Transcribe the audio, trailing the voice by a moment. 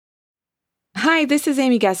Hi, this is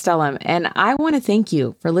Amy Gastelum, and I want to thank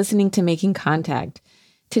you for listening to Making Contact.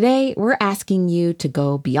 Today, we're asking you to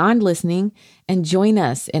go beyond listening and join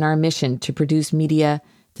us in our mission to produce media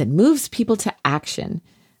that moves people to action.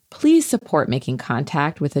 Please support Making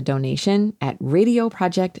Contact with a donation at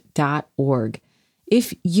radioproject.org.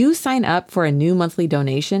 If you sign up for a new monthly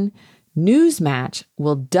donation, Newsmatch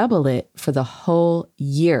will double it for the whole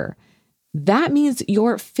year. That means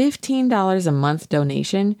your $15 a month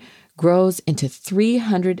donation grows into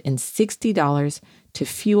 $360 to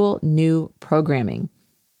fuel new programming.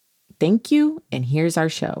 Thank you, and here's our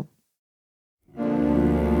show.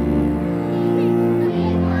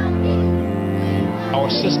 Our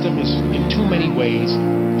system is, in too many ways,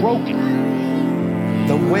 broken.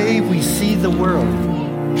 The way we see the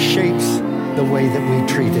world shapes the way that we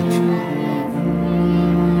treat it.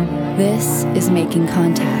 This is Making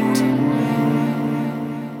Contact.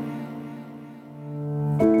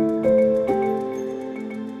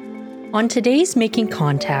 On today's Making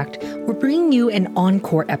Contact, we're bringing you an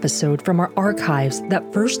Encore episode from our archives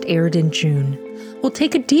that first aired in June. We'll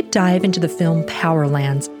take a deep dive into the film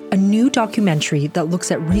Powerlands, a new documentary that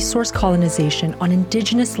looks at resource colonization on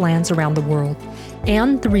indigenous lands around the world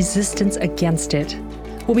and the resistance against it.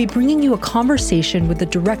 We'll be bringing you a conversation with the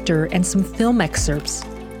director and some film excerpts.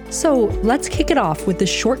 So let's kick it off with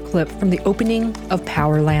this short clip from the opening of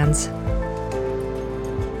Powerlands.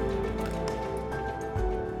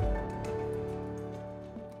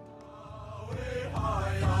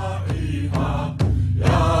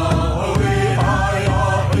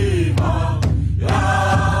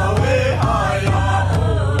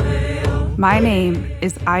 My name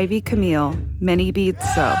is Ivy Camille Many Beads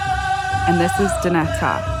So, and this is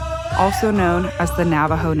Deneta, also known as the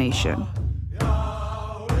Navajo Nation.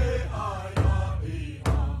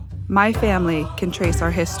 My family can trace our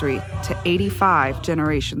history to 85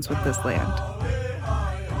 generations with this land.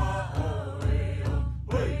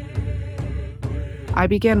 I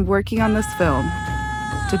began working on this film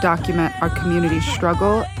to document our community's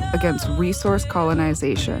struggle against resource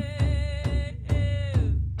colonization.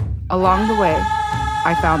 Along the way,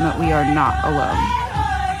 I found that we are not alone.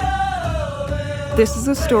 This is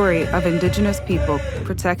a story of Indigenous people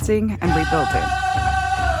protecting and rebuilding.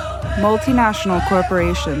 Multinational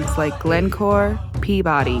corporations like Encore,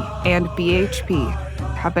 Peabody, and BHP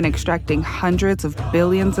have been extracting hundreds of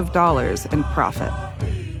billions of dollars in profit.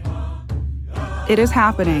 It is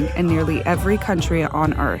happening in nearly every country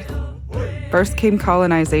on Earth. First came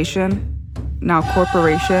colonization. Now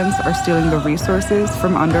corporations are stealing the resources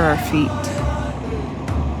from under our feet.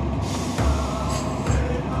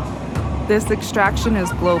 This extraction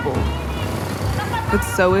is global, but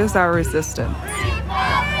so is our resistance.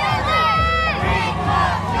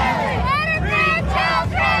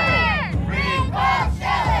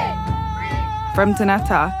 From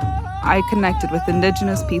Deneta, I connected with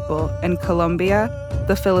Indigenous people in Colombia,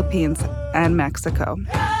 the Philippines, and Mexico,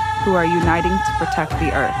 who are uniting to protect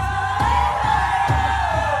the earth.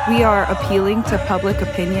 We are appealing to public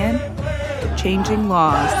opinion, changing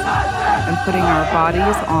laws, and putting our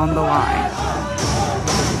bodies on the line.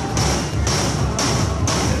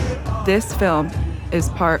 This film is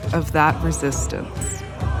part of that resistance.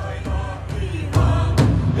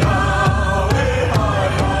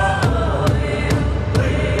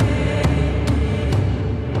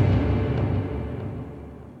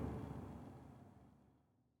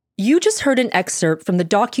 You just heard an excerpt from the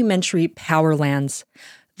documentary Powerlands.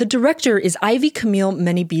 The director is Ivy Camille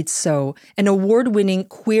Many Beads So, an award-winning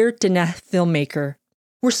queer Diné filmmaker.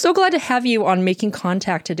 We're so glad to have you on Making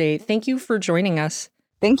Contact today. Thank you for joining us.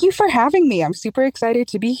 Thank you for having me. I'm super excited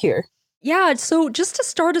to be here. Yeah, so just to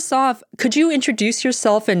start us off, could you introduce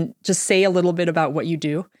yourself and just say a little bit about what you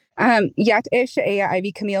do?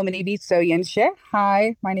 Ivy Camille Many Beads So Yenshe.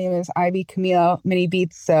 Hi, my name is Ivy Camille Many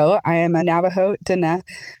Beads So. I am a Navajo Diné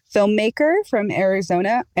filmmaker from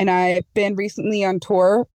Arizona, and I've been recently on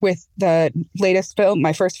tour with the latest film,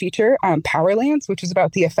 my first feature, Powerlands, which is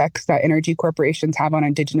about the effects that energy corporations have on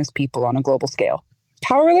Indigenous people on a global scale.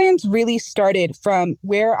 Powerlands really started from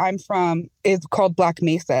where I'm from, is called Black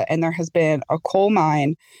Mesa, and there has been a coal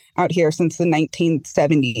mine out here since the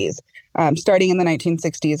 1970s. Starting in the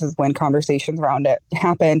 1960s is when conversations around it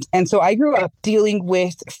happened. And so I grew up dealing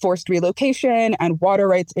with forced relocation and water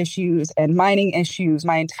rights issues and mining issues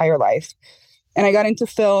my entire life. And I got into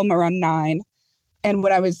film around 9. And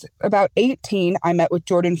when I was about 18, I met with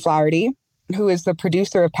Jordan Flaherty, who is the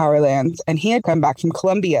producer of Powerlands, and he had come back from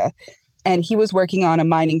Colombia. And he was working on a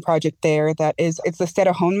mining project there it's the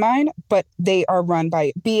Cerrejón mine, but they are run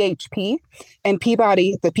by BHP and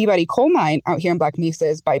Peabody. The Peabody coal mine out here in Black Mesa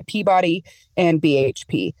is by Peabody and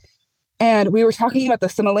BHP. And we were talking about the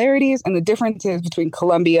similarities and the differences between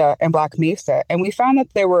Colombia and Black Mesa. And we found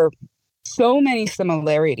that there were so many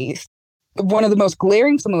similarities. One of the most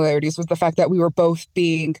glaring similarities was the fact that we were both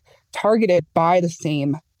being targeted by the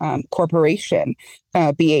same corporation,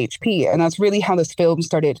 BHP. And that's really how this film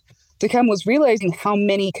started to come, was realizing how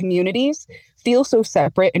many communities feel so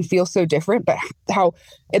separate and feel so different, but how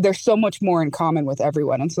there's so much more in common with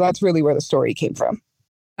everyone. And so that's really where the story came from.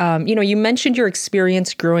 You mentioned your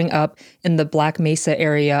experience growing up in the Black Mesa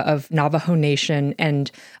area of Navajo Nation and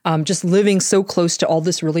just living so close to all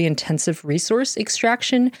this really intensive resource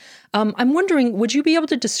extraction. I'm wondering, would you be able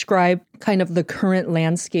to describe kind of the current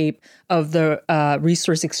landscape of the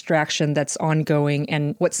resource extraction that's ongoing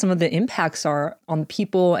and what some of the impacts are on the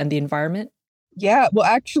people and the environment? Yeah, well,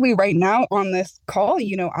 actually, right now on this call,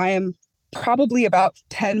 I am probably about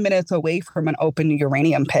 10 minutes away from an open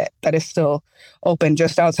uranium pit that is still open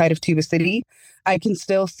just outside of Tuba City. I can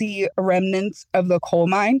still see remnants of the coal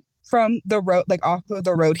mine from the road, like off of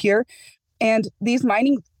the road here. And these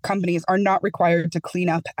mining companies are not required to clean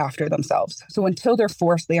up after themselves. So until they're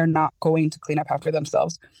forced, they are not going to clean up after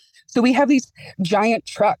themselves. So we have these giant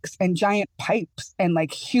trucks and giant pipes and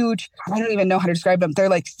like huge, I don't even know how to describe them. They're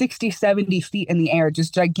like 60, 70 feet in the air,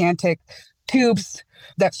 just gigantic tubes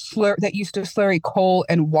that used to slurry coal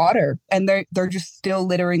and water. And they're just still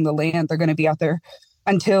littering the land. They're going to be out there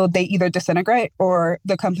until they either disintegrate or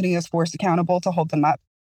the company is forced accountable to hold them up.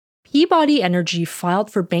 Peabody Energy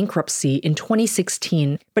filed for bankruptcy in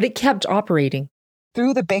 2016, but it kept operating.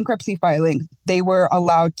 Through the bankruptcy filing, they were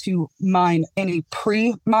allowed to mine any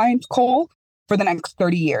pre-mined coal for the next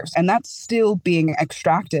 30 years. And that's still being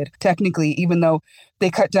extracted, technically, even though they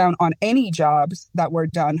cut down on any jobs that were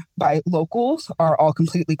done by locals are all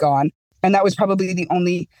completely gone. And that was probably the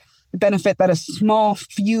only benefit that a small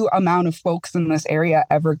few amount of folks in this area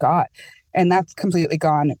ever got. And that's completely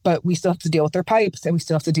gone. But we still have to deal with their pipes, and we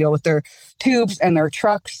still have to deal with their tubes and their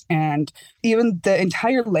trucks. And even the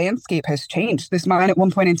entire landscape has changed. This mine at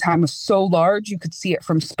one point in time was so large, you could see it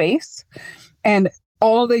from space. And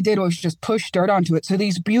all they did was just push dirt onto it. So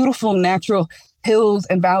these beautiful natural hills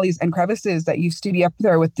and valleys and crevices that used to be up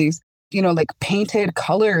there with these, like painted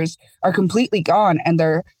colors are completely gone. And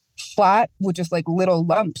they're flat with just like little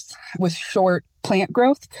lumps with short plant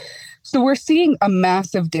growth. So we're seeing a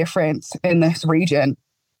massive difference in this region.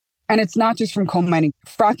 And it's not just from coal mining.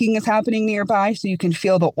 Fracking is happening nearby, so you can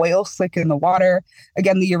feel the oil slick in the water.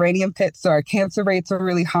 Again, the uranium pits, so our cancer rates are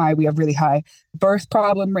really high. We have really high birth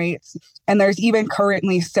problem rates. And there's even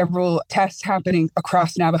currently several tests happening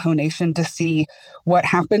across Navajo Nation to see what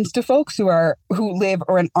happens to folks who live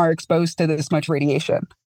or are exposed to this much radiation.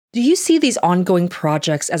 Do you see these ongoing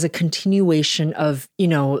projects as a continuation of,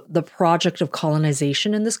 the project of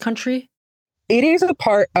colonization in this country? It is a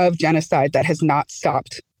part of genocide that has not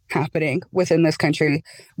stopped happening within this country.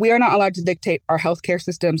 We are not allowed to dictate our healthcare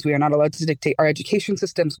systems. We are not allowed to dictate our education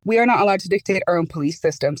systems. We are not allowed to dictate our own police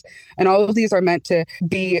systems. And all of these are meant to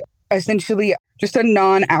be essentially just a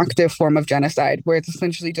non-active form of genocide, where it's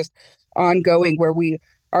essentially just ongoing, where we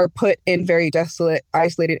are put in very desolate,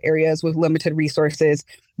 isolated areas with limited resources,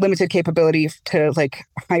 limited capability to like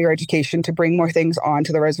higher education, to bring more things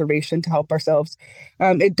onto the reservation to help ourselves.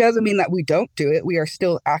 It doesn't mean that we don't do it. We are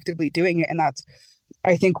still actively doing it. And that's,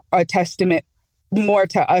 I think, a testament more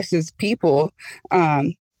to us as people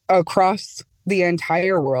across the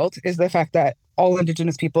entire world, is the fact that all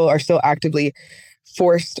Indigenous people are still actively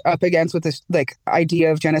forced up against with this like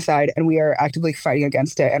idea of genocide, and we are actively fighting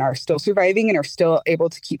against it and are still surviving and are still able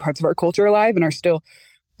to keep parts of our culture alive and are still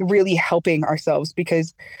really helping ourselves,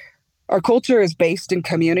 because our culture is based in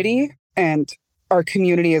community and our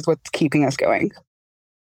community is what's keeping us going.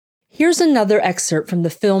 Here's another excerpt from the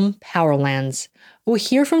film Powerlands. We'll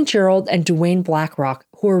hear from Gerald and Dwayne Blackrock,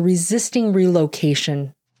 who are resisting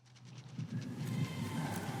relocation.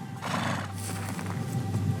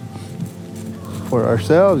 For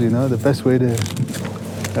ourselves, the best way to,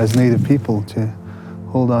 as Native people, to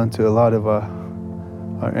hold on to a lot of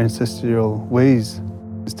our ancestral ways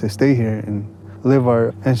is to stay here and live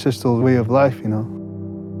our ancestral way of life,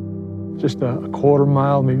 Just a quarter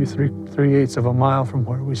mile, maybe three-eighths of a mile from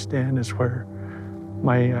where we stand is where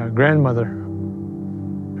my grandmother,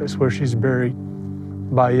 is where she's buried,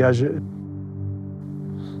 by Yaja.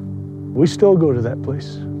 We still go to that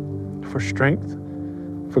place for strength,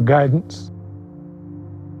 for guidance.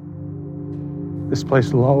 This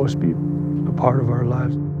place will always be a part of our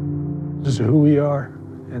lives. This is who we are,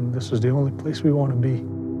 and this is the only place we want to be.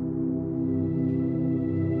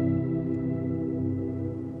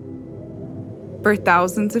 For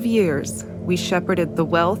thousands of years, we shepherded the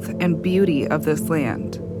wealth and beauty of this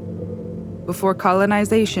land. Before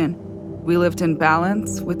colonization, We lived in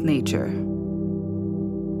balance with nature.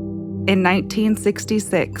 In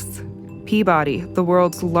 1966, Peabody, the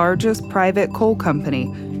world's largest private coal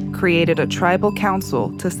company, created a tribal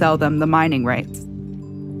council to sell them the mining rights,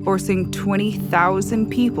 forcing 20,000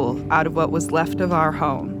 people out of what was left of our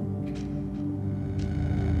home.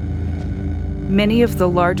 Many of the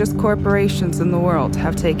largest corporations in the world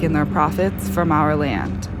have taken their profits from our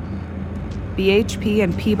land. BHP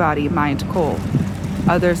and Peabody mined coal.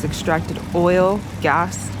 Others extracted oil,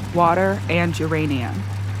 gas, water, and uranium.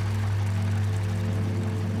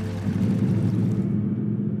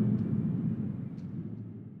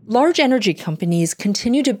 Large energy companies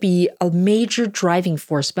continue to be a major driving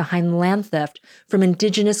force behind land theft from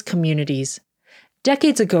indigenous communities.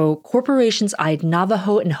 Decades ago, corporations eyed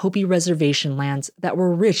Navajo and Hopi reservation lands that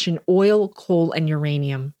were rich in oil, coal, and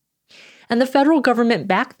uranium. And the federal government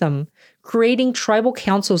backed them, creating tribal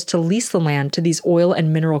councils to lease the land to these oil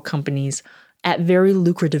and mineral companies at very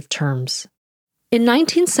lucrative terms. In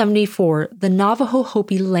 1974, the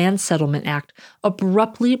Navajo-Hopi Land Settlement Act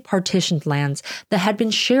abruptly partitioned lands that had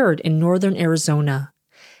been shared in northern Arizona.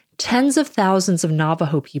 Tens of thousands of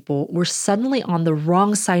Navajo people were suddenly on the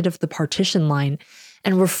wrong side of the partition line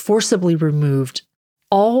and were forcibly removed,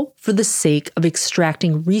 all for the sake of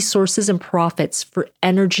extracting resources and profits for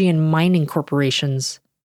energy and mining corporations.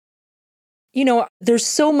 You know, there's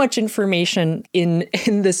so much information in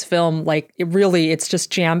this film, it's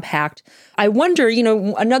just jam-packed. I wonder,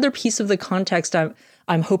 another piece of the context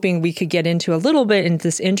I'm hoping we could get into a little bit in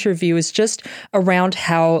this interview is just around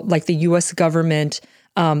how, the U.S. government,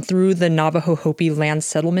 through the Navajo-Hopi Land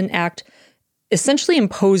Settlement Act, essentially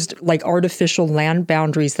imposed artificial land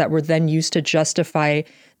boundaries that were then used to justify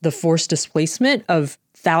the forced displacement of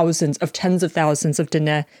tens of thousands of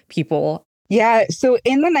Diné people. Yeah, so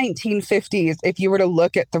in the 1950s, if you were to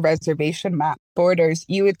look at the reservation map borders,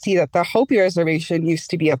 you would see that the Hopi Reservation used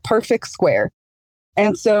to be a perfect square.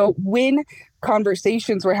 And so when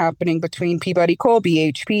conversations were happening between Peabody Coal,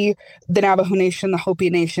 BHP, the Navajo Nation, the Hopi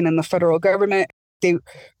Nation, and the federal government, they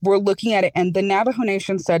were looking at it, and the Navajo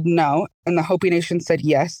Nation said no, and the Hopi Nation said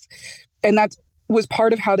yes. And that was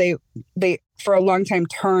part of how they for a long time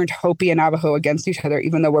turned Hopi and Navajo against each other,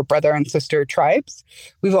 even though we're brother and sister tribes.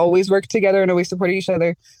 We've always worked together and always supported each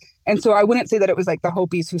other. And so I wouldn't say that it was the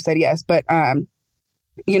Hopis who said yes, but,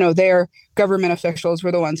 their government officials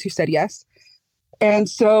were the ones who said yes. And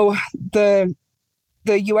so the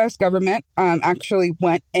U.S. government actually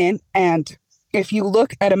went in, and if you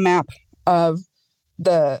look at a map of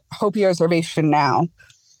the Hopi Reservation now,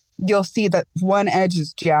 you'll see that one edge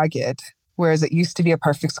is jagged, whereas it used to be a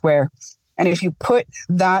perfect square. And if you put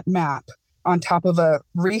that map on top of a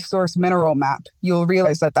resource mineral map, you'll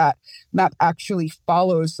realize that map actually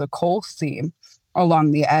follows the coal seam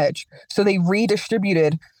along the edge. So they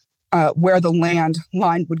redistributed where the land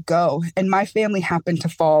line would go. And my family happened to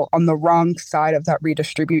fall on the wrong side of that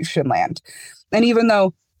redistribution land. And even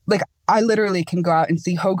though, I literally can go out and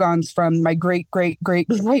see hogans from my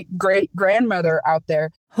great-great-great-great-grandmother out there.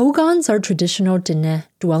 Hogans are traditional Diné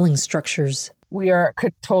dwelling structures. We are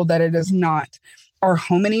told that it is not our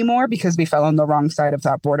home anymore because we fell on the wrong side of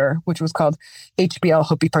that border, which was called HBL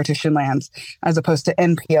Hopi Partition Lands, as opposed to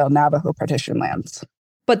NPL Navajo Partition Lands.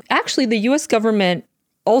 But actually, the U.S. government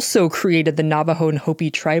also created the Navajo and Hopi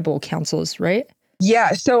tribal councils, right?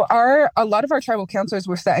 Yeah, so a lot of our tribal councils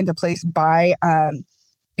were set into place by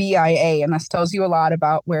BIA, and this tells you a lot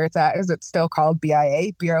about where it's at. Is it's still called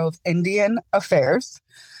BIA, Bureau of Indian Affairs.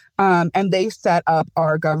 And they set up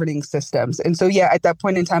our governing systems. And so, at that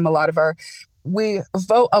point in time, we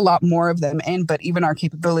vote a lot more of them in, but even our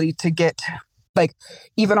capability to get,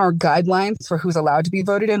 even our guidelines for who's allowed to be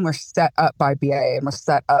voted in were set up by BIA and were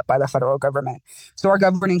set up by the federal government. So our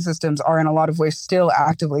governing systems are in a lot of ways still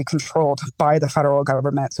actively controlled by the federal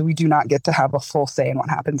government. So we do not get to have a full say in what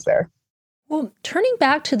happens there. Well, turning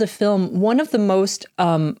back to the film, one of the most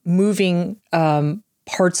moving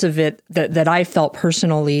parts of it that I felt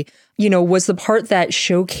personally, was the part that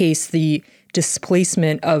showcased the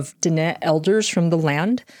displacement of Diné elders from the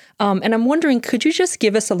land. And I'm wondering, could you just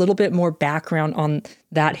give us a little bit more background on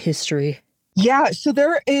that history? Yeah, so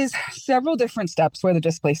there is several different steps where the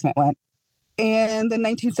displacement went. In the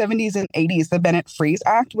 1970s and 80s, the Bennett-Freeze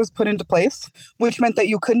Act was put into place, which meant that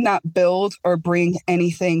you could not build or bring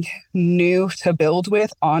anything new to build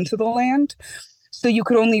with onto the land. So you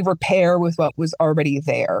could only repair with what was already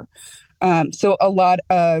there. So a lot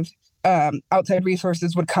of outside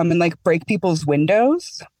resources would come and break people's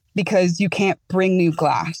windows because you can't bring new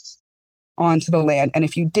glass onto the land. And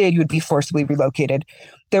if you did, you would be forcibly relocated.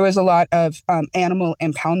 There was a lot of animal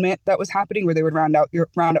impoundment that was happening where they would round up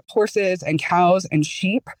horses and cows and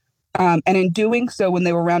sheep And in doing so, when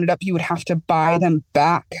they were rounded up, you would have to buy them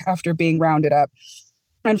back after being rounded up.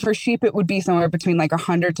 And for sheep, it would be somewhere between like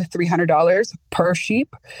 $100 to $300 per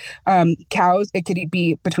sheep. Cows, it could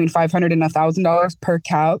be between $500 and $1,000 per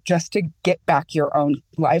cow just to get back your own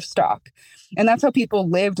livestock. And that's how people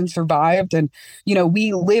lived and survived. And, you know,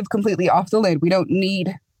 we live completely off the land. We don't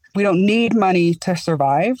need money to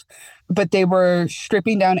survive, but they were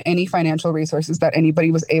stripping down any financial resources that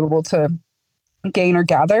anybody was able to gain or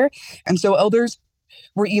gather. And so elders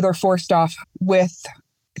were either forced off with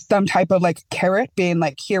some type of like carrot, being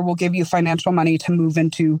like, here, we'll give you financial money to move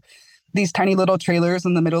into these tiny little trailers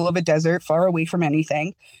in the middle of a desert, far away from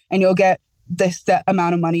anything. And you'll get this set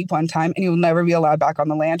amount of money one time and you'll never be allowed back on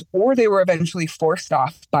the land. Or they were eventually forced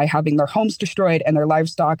off by having their homes destroyed and their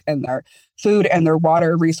livestock and their food and their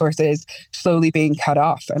water resources slowly being cut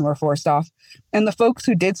off and were forced off. And the folks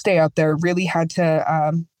who did stay out there really had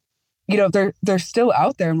to, they're still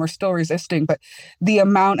out there and we're still resisting, but the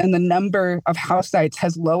amount and the number of house sites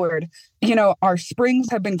has lowered. You know, our springs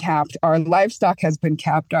have been capped, our livestock has been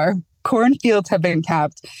capped, our cornfields have been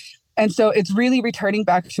capped. And so it's really returning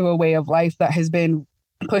back to a way of life that has been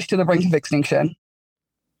pushed to the brink of extinction.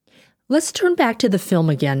 Let's turn back to the film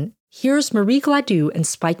again. Here's Marie Gladue and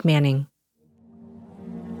Spike Manning.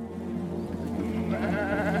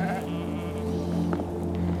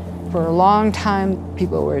 For a long time,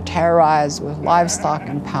 people were terrorized with livestock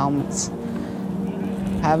impoundments,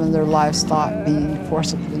 having their livestock being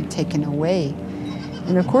forcibly taken away.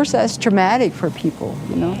 And of course, that's traumatic for people,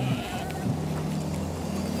 you know.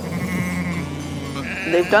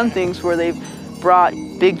 They've done things where they've brought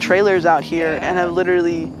big trailers out here and have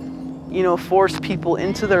literally, you know, forced people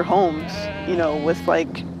into their homes, you know, with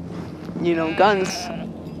like, you know, guns.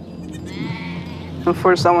 And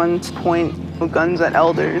for someone to point guns at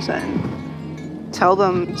elders and tell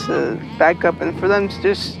them to back up and for them to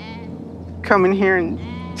just come in here and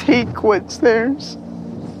take what's theirs,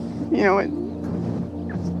 you know,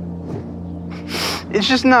 it's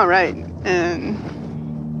just not right. And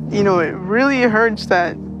you know, it really hurts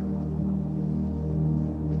that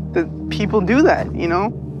people do that, you know?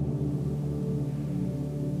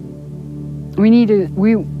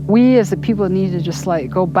 We as the people need to just like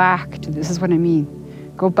go back to, this is what I mean,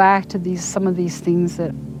 go back to some of these things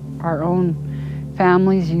that our own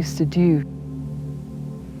families used to do.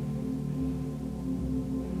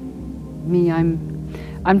 Me,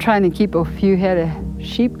 I'm trying to keep a few head of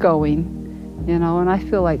sheep going, you know, and I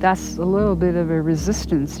feel like that's a little bit of a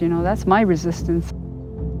resistance, you know, that's my resistance.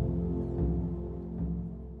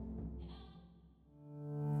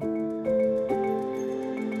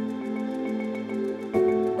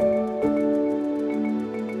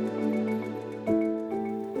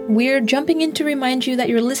 We're jumping in to remind you that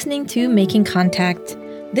you're listening to Making Contact.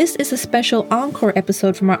 This is a special Encore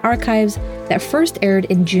episode from our archives that first aired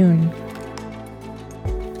in June.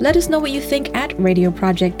 Let us know what you think at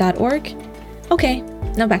radioproject.org. Okay,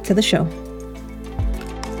 now back to the show.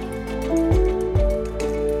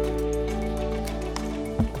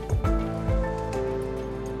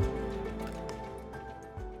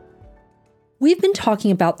 We've been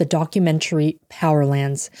talking about the documentary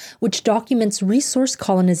Powerlands, which documents resource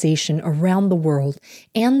colonization around the world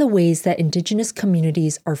and the ways that Indigenous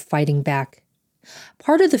communities are fighting back.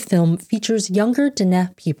 Part of the film features younger Dene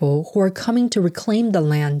people who are coming to reclaim the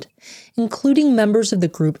land, including members of the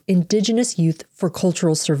group Indigenous Youth for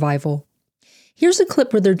Cultural Survival. Here's a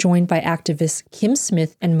clip where they're joined by activists Kim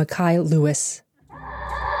Smith and Mackay Lewis.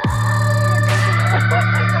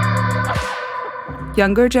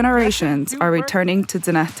 Younger generations are returning to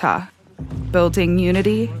Dineta, building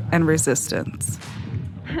unity and resistance.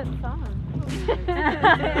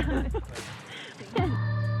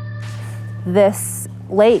 This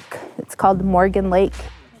lake, it's called Morgan Lake.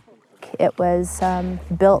 It was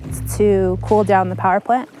built to cool down the power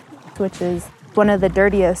plant, which is one of the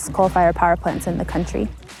dirtiest coal-fired power plants in the country.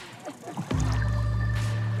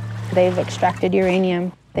 They've extracted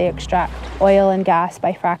uranium, they extract oil and gas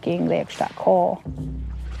by fracking, they extract coal.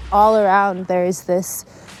 All around there is this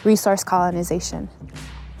resource colonization,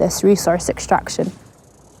 this resource extraction.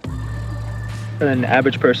 An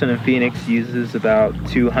average person in Phoenix uses about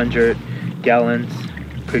 200 gallons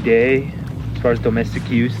per day as far as domestic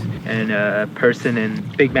use, and a person in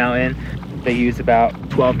Big Mountain, they use about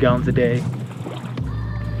 12 gallons a day.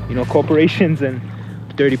 You know, corporations and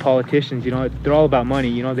dirty politicians, you know, they're all about money.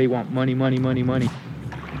 You know, they want money, money, money, money.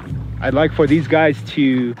 I'd like for these guys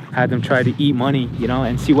to have them try to eat money, you know,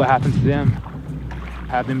 and see what happens to them.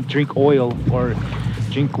 Have them drink oil or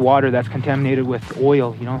drink water that's contaminated with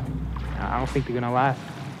oil, you know. I don't think they're gonna last.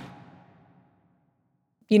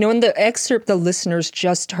 In the excerpt the listeners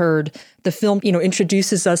just heard, the film,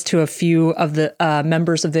 introduces us to a few of the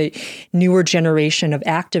members of the newer generation of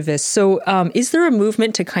activists. So is there a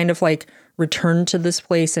movement to kind of like return to this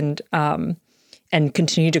place and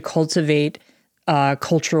continue to cultivate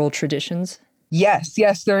cultural traditions?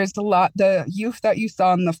 Yes, there is a lot. The youth that you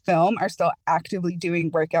saw in the film are still actively doing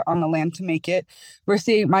work out on the land to make it. We're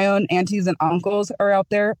seeing my own aunties and uncles are out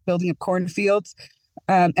there building up cornfields.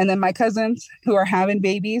 And then my cousins who are having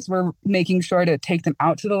babies, we're making sure to take them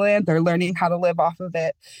out to the land. They're learning how to live off of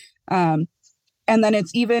it. And then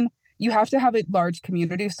it's even, you have to have a large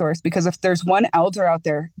community source, because if there's one elder out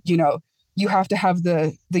there, you have to have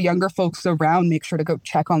the younger folks around, make sure to go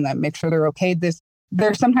check on them, make sure they're okay.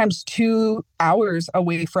 They're sometimes 2 hours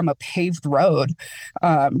away from a paved road,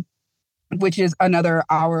 which is another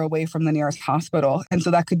hour away from the nearest hospital. And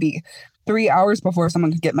so that could be 3 hours before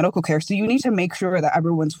someone could get medical care. So you need to make sure that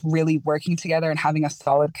everyone's really working together and having a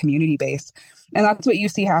solid community base. And that's what you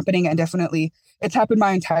see happening. And definitely it's happened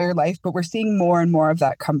my entire life, but we're seeing more and more of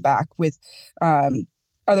that come back with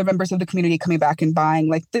other members of the community coming back and buying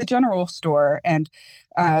like the general store, and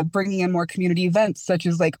bringing in more community events such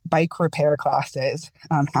as like bike repair classes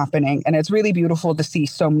happening. And it's really beautiful to see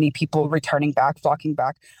so many people returning back, flocking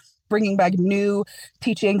back, bringing back new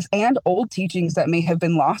teachings and old teachings that may have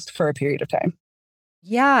been lost for a period of time.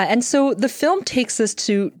 Yeah, and so the film takes us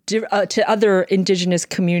to other indigenous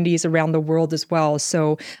communities around the world as well.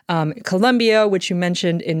 So Colombia, which you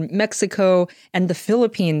mentioned, in Mexico, and the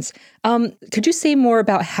Philippines. Could you say more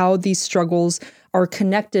about how these struggles are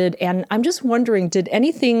connected? And I'm just wondering, did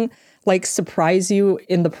anything like surprise you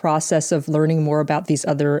in the process of learning more about these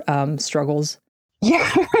other struggles? Yeah,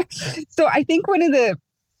 so I think one of the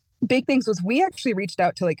big things was we actually reached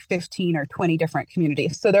out to like 15 or 20 different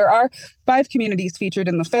communities. So there are 5 communities featured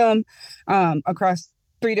in the film across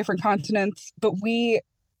 3 different continents, but we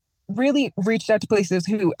really reached out to places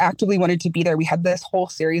who actively wanted to be there. We had this whole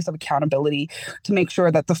series of accountability to make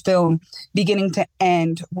sure that the film beginning to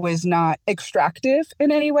end was not extractive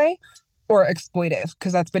in any way or exploitive,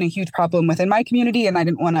 because that's been a huge problem within my community, and I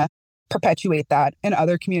didn't want to perpetuate that in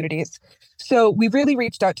other communities. So we really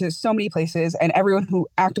reached out to so many places, and everyone who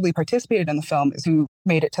actively participated in the film is who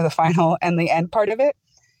made it to the final and the end part of it.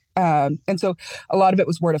 And so a lot of it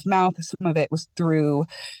was word of mouth. Some of it was through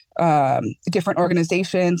different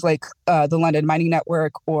organizations like the London Mining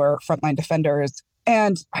Network or Frontline Defenders.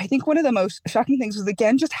 And I think one of the most shocking things was,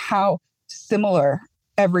 again, just how similar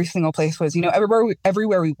every single place was.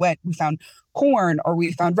 Everywhere we went, we found corn, or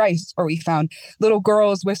we found rice, or we found little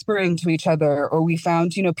girls whispering to each other, or we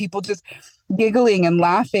found, people just giggling and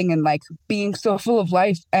laughing and like being so full of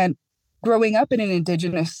life. And growing up in an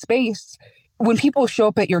indigenous space, when people show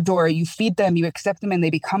up at your door, you feed them, you accept them, and they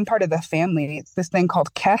become part of the family. It's this thing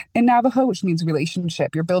called ke in Navajo, which means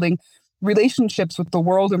relationship. You're building relationships with the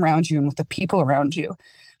world around you and with the people around you.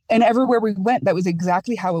 And everywhere we went, that was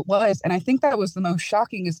exactly how it was. And I think that was the most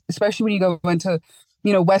shocking, especially when you go into,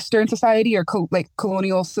 Western society or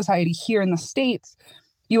colonial society here in the States.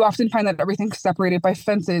 You often find that everything's separated by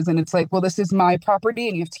fences, and it's like, well, this is my property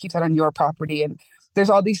and you have to keep that on your property. And there's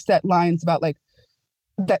all these set lines about like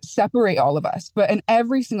that separate all of us. But in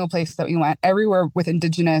every single place that we went, everywhere with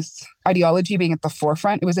indigenous ideology being at the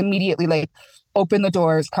forefront, it was immediately like, open the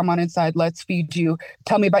doors, come on inside, let's feed you,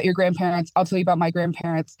 tell me about your grandparents, I'll tell you about my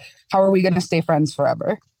grandparents. How are we going to stay friends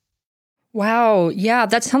forever? Wow. Yeah,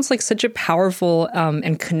 that sounds like such a powerful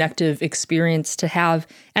and connective experience to have.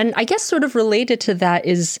 And I guess sort of related to that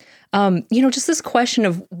is, just this question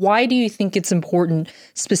of why do you think it's important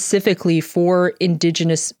specifically for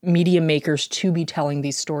Indigenous media makers to be telling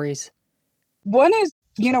these stories? One is,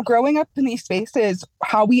 growing up in these spaces,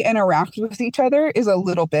 how we interact with each other is a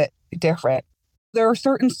little bit different. There are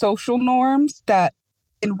certain social norms that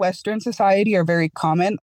in Western society are very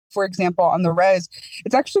common. For example, on the res,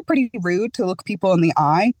 it's actually pretty rude to look people in the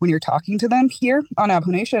eye when you're talking to them here on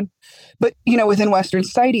Navajo Nation. But, within Western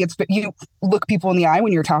society, you look people in the eye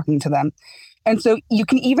when you're talking to them. And so you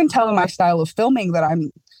can even tell in my style of filming that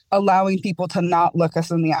I'm allowing people to not look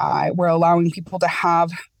us in the eye. We're allowing people to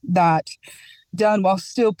have that done while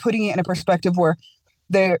still putting it in a perspective where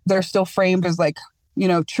they're still framed as like,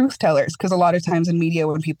 truth tellers. Because a lot of times in media,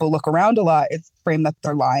 when people look around a lot, it's framed that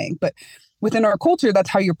they're lying. But within our culture, that's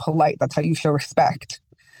how you're polite. That's how you show respect.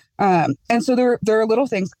 And so there are little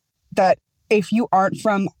things that if you aren't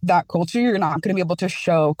from that culture, you're not going to be able to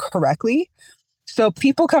show correctly. So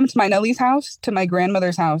people come to my Nellie's house, to my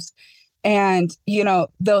grandmother's house, and,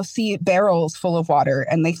 they'll see barrels full of water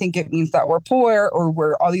and they think it means that we're poor or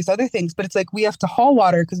we're all these other things. But it's like we have to haul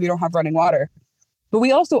water because we don't have running water. But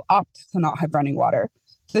we also opt to not have running water.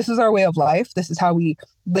 this is our way of life. This is how we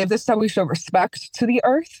live. This is how we show respect to the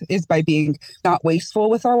earth, is by being not wasteful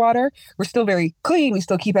with our water. We're still very clean. We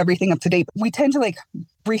still keep everything up to date. We tend to like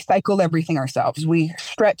recycle everything ourselves. We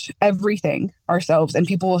stretch everything ourselves, and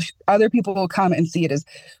other people will come and see it as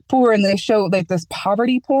poor, and they show like this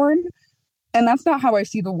poverty porn. And that's not how I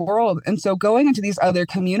see the world. And so going into these other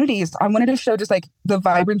communities, I wanted to show just like the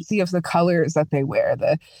vibrancy of the colors that they wear,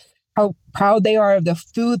 how proud they are of the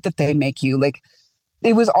food that they make you. Like,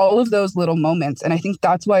 it was all of those little moments. And I think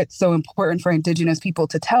that's why it's so important for Indigenous people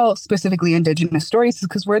to tell specifically Indigenous stories, is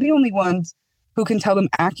because we're the only ones who can tell them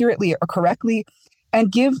accurately or correctly,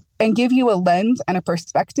 and give you a lens and a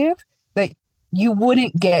perspective that you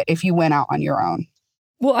wouldn't get if you went out on your own.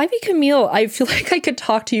 Well, Ivy Camille, I feel like I could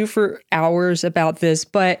talk to you for hours about this,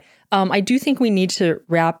 but I do think we need to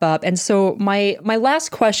wrap up. And so my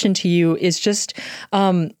last question to you is just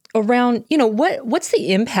around, what's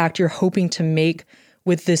the impact you're hoping to make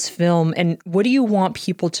with this film, and what do you want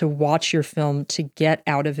people to watch your film to get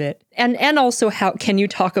out of it? And also, how can you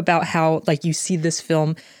talk about how like you see this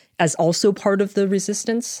film as also part of the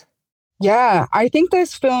resistance? Yeah, I think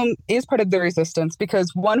this film is part of the resistance,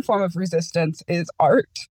 because one form of resistance is art.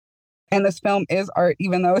 And this film is art,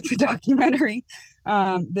 even though it's a documentary.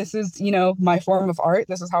 This is, my form of art.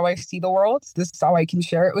 This is how I see the world. This is how I can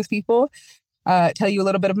share it with people, tell you a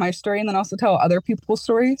little bit of my story, and then also tell other people's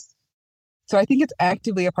stories. So I think it's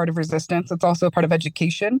actively a part of resistance. It's also a part of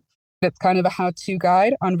education. It's kind of a how-to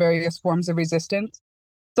guide on various forms of resistance.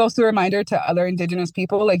 It's also a reminder to other Indigenous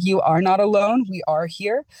people, like, you are not alone. We are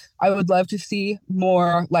here. I would love to see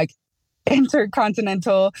more like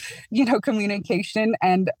intercontinental, communication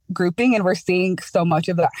and grouping. And we're seeing so much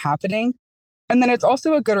of that happening. And then it's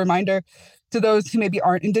also a good reminder to those who maybe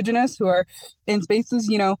aren't Indigenous, who are in spaces,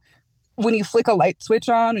 when you flick a light switch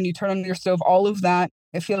on and you turn on your stove, all of that,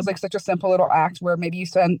 it feels like such a simple little act where maybe you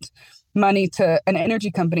sent money to an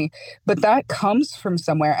energy company, but that comes from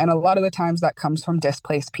somewhere. And a lot of the times that comes from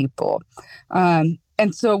displaced people. And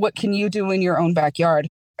so what can you do in your own backyard?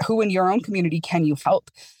 Who in your own community can you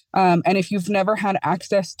help? And if you've never had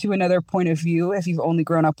access to another point of view, if you've only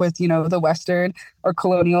grown up with, the Western or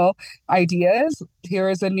colonial ideas, here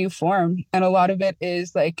is a new form. And a lot of it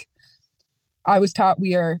is like, I was taught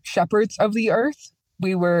we are shepherds of the earth.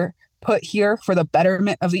 We were put here for the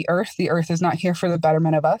betterment of the earth. The earth is not here for the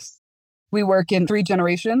betterment of us. We work in 3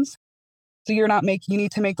 generations. So you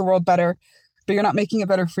need to make the world better, but you're not making it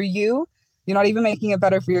better for you. You're not even making it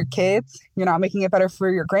better for your kids. You're not making it better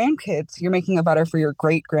for your grandkids. You're making it better for your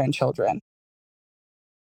great-grandchildren.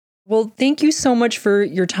 Well, thank you so much for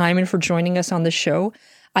your time and for joining us on the show.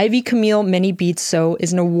 Ivy Camille Menibitso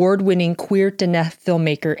is an award-winning queer Diné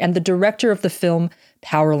filmmaker and the director of the film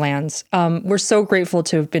Powerlands. We're so grateful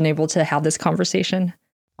to have been able to have this conversation.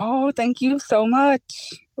 Oh, thank you so much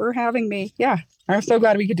for having me. Yeah, I'm so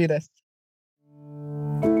glad we could do this.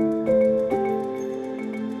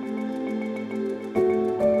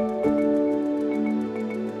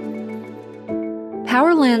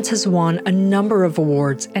 Powerlands has won a number of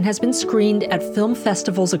awards and has been screened at film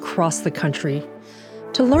festivals across the country.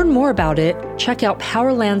 To learn more about it, check out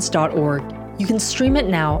powerlands.org. You can stream it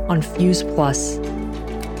now on Fuse Plus.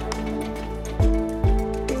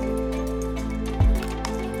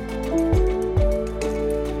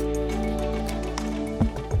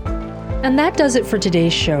 And that does it for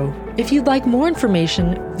today's show. If you'd like more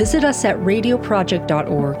information, visit us at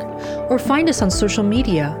radioproject.org or find us on social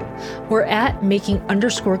media. We're at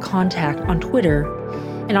making_contact on Twitter,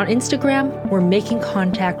 and on Instagram, we're Making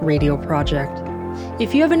Contact Radio Project.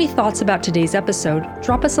 If you have any thoughts about today's episode,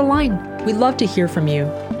 drop us a line. We'd love to hear from you.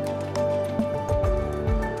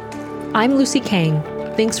 I'm Lucy Kang.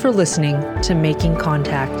 Thanks for listening to Making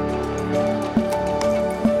Contact.